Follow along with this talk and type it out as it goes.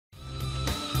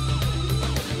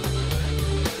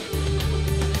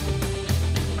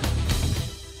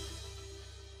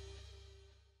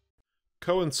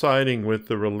Coinciding with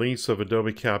the release of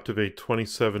Adobe Captivate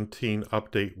 2017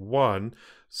 Update 1,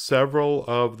 several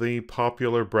of the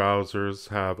popular browsers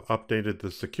have updated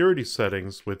the security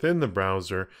settings within the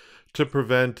browser to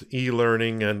prevent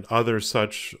e-learning and other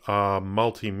such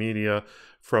multimedia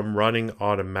from running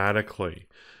automatically.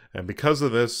 And because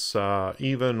of this,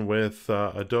 even with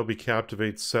Adobe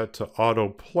Captivate set to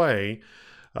autoplay,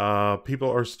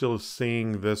 people are still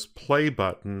seeing this play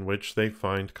button, which they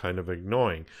find kind of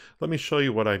annoying. Let me show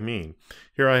you what I mean.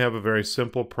 Here I have a very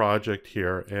simple project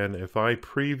here, and if I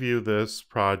preview this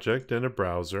project in a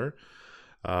browser,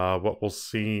 what we'll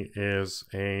see is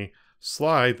a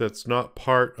slide that's not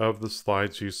part of the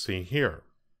slides you see here.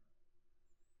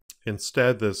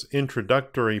 Instead, this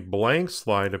introductory blank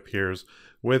slide appears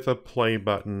with a play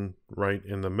button right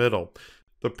in the middle.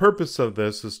 The purpose of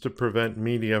this is to prevent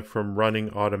media from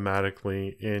running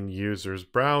automatically in users'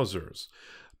 browsers,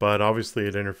 but obviously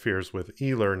it interferes with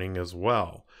e-learning as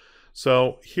well.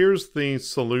 So here's the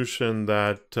solution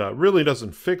that really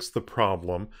doesn't fix the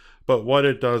problem, but what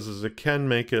it does is it can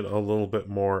make it a little bit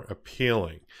more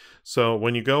appealing. So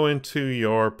when you go into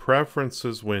your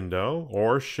Preferences window,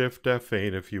 or Shift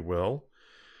F8 if you will,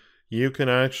 you can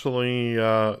actually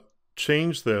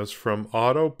change this from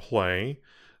autoplay.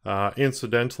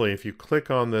 Incidentally, if you click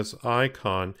on this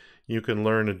icon, you can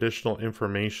learn additional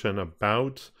information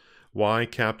about why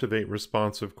Captivate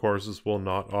responsive courses will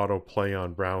not autoplay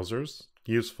on browsers.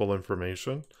 Useful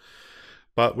information.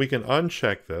 But we can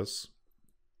uncheck this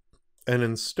and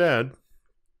instead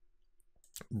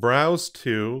browse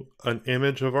to an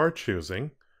image of our choosing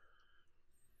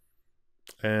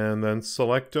and then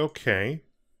select OK.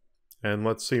 And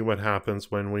let's see what happens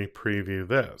when we preview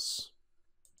this.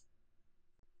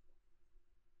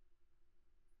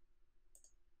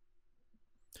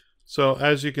 So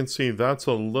as you can see, that's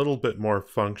a little bit more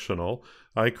functional.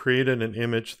 I created an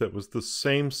image that was the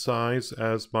same size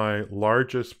as my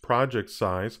largest project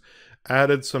size,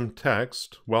 added some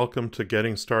text, welcome to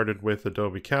getting started with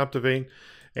Adobe Captivate,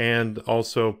 and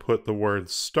also put the word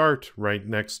start right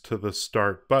next to the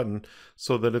start button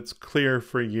so that it's clear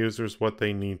for users what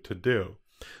they need to do.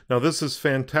 Now this is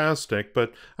fantastic,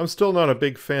 but I'm still not a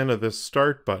big fan of this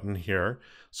start button here.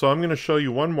 So I'm going to show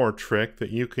you one more trick that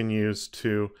you can use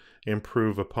to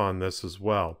improve upon this as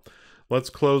well. Let's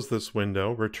close this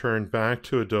window, return back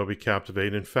to Adobe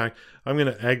Captivate. In fact, I'm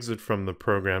going to exit from the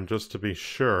program just to be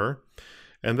sure.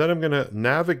 And then I'm going to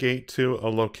navigate to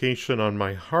a location on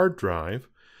my hard drive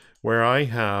where I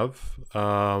have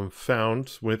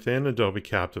found within Adobe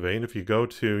Captivate, if you go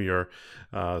to your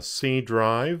C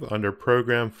drive under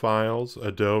Program Files,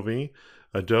 Adobe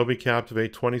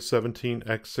Captivate 2017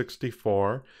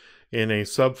 x64, in a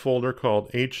subfolder called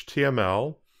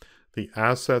HTML, the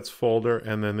Assets folder,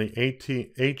 and then the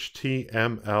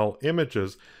HTML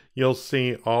images, you'll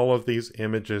see all of these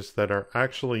images that are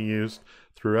actually used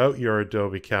throughout your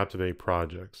Adobe Captivate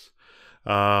projects.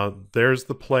 There's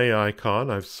the play icon.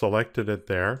 I've selected it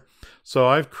there. So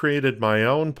I've created my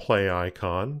own play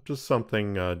icon, just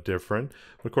something different.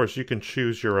 Of course, you can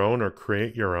choose your own or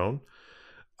create your own.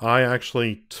 I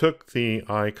actually took the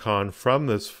icon from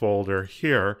this folder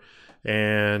here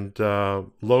and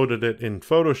loaded it in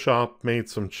Photoshop, made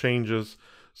some changes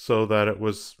so that it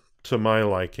was to my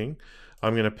liking.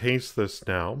 I'm going to paste this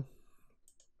now.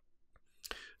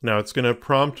 Now it's going to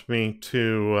prompt me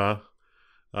to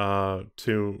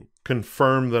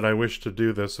confirm that I wish to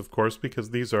do this, of course, because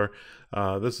these are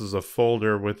this is a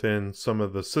folder within some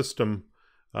of the system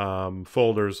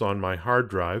folders on my hard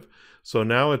drive. So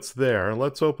now it's there.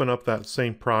 Let's open up that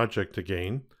same project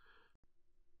again.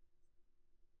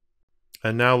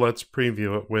 And now let's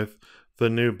preview it with the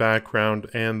new background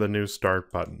and the new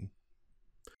start button.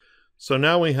 So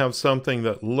now we have something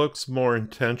that looks more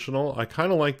intentional. I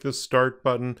kind of like this start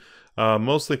button,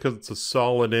 mostly because it's a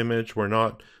solid image. We're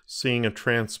not seeing a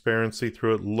transparency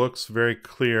through it. Looks very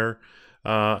clear.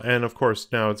 And of course,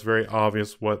 now it's very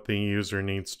obvious what the user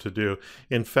needs to do.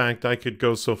 In fact, I could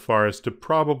go so far as to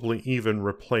probably even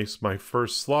replace my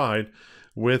first slide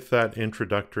with that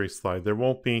introductory slide. There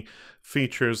won't be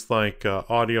features like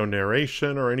audio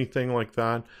narration or anything like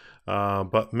that,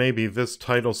 but maybe this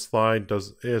title slide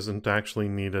isn't actually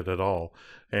needed at all.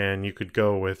 And you could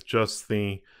go with just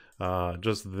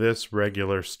this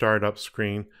regular startup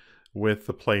screen with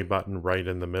the play button right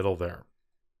in the middle there.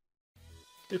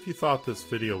 If you thought this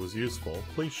video was useful,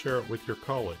 please share it with your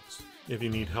colleagues. If you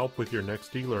need help with your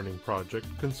next e-learning project,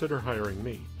 consider hiring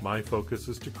me. My focus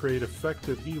is to create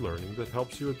effective e-learning that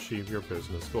helps you achieve your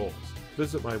business goals.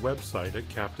 Visit my website at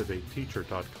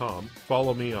captivateteacher.com,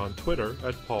 follow me on Twitter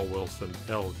at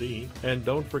PaulWilsonLD, and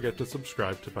don't forget to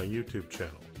subscribe to my YouTube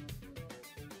channel.